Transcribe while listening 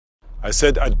I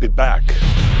said I'd be back.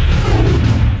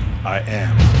 I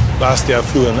am. Last year I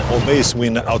flew an Omaze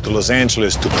win out to Los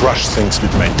Angeles to crush things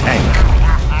with my tank.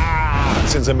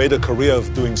 Since I made a career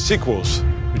of doing sequels,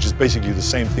 which is basically the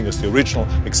same thing as the original,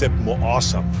 except more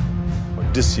awesome.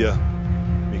 But this year,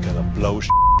 we're gonna blow shit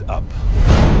up.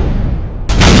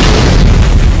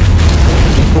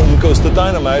 Boom goes the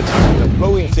dynamite. And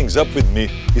blowing things up with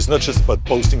me is not just about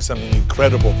posting something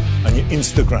incredible on your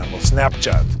Instagram or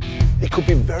Snapchat. It could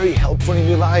be very helpful in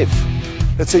your life.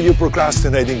 Let's say you're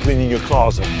procrastinating cleaning your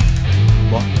closet.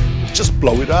 Well, just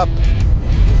blow it up.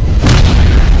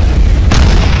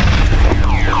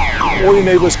 Or your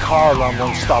neighbor's car alarm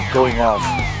won't stop going off.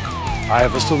 I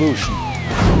have a solution.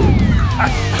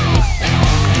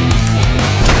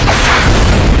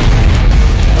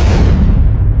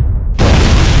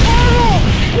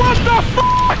 What the f***?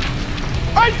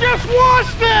 I just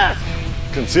washed this!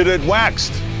 Consider it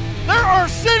waxed. There are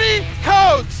city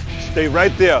codes! Stay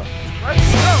right there. Right?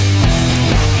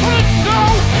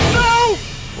 No!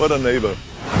 What a neighbor.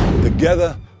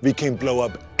 Together, we can blow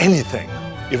up anything.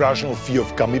 Irrational fear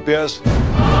of gummy bears?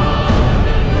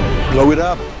 Blow it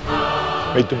up.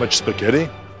 Made too much spaghetti?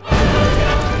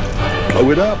 Blow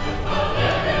it up.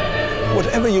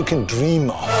 Whatever you can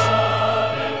dream of,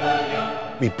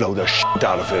 we blow the shit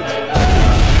out of it.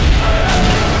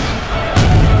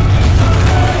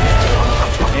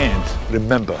 And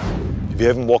remember, if you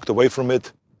haven't walked away from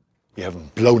it, you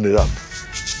haven't blown it up.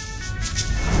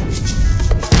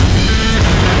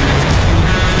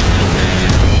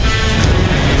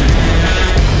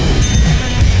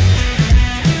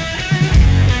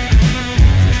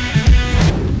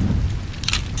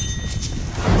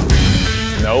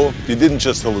 No, you didn't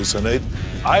just hallucinate.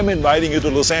 I'm inviting you to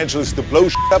Los Angeles to blow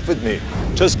shit up with me.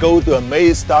 Just go to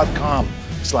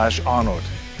amaze.com/Arnold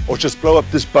or just blow up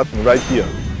this button right here.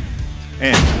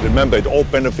 And remember, it all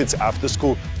benefits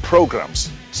after-school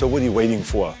programs. So what are you waiting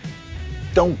for?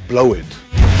 Don't blow it.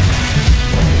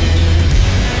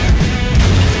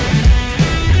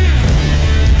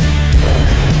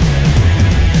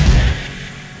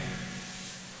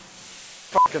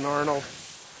 Fucking Arnold.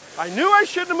 I knew I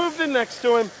shouldn't have moved in next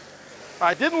to him.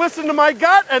 I didn't listen to my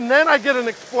gut, and then I get an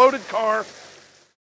exploded car.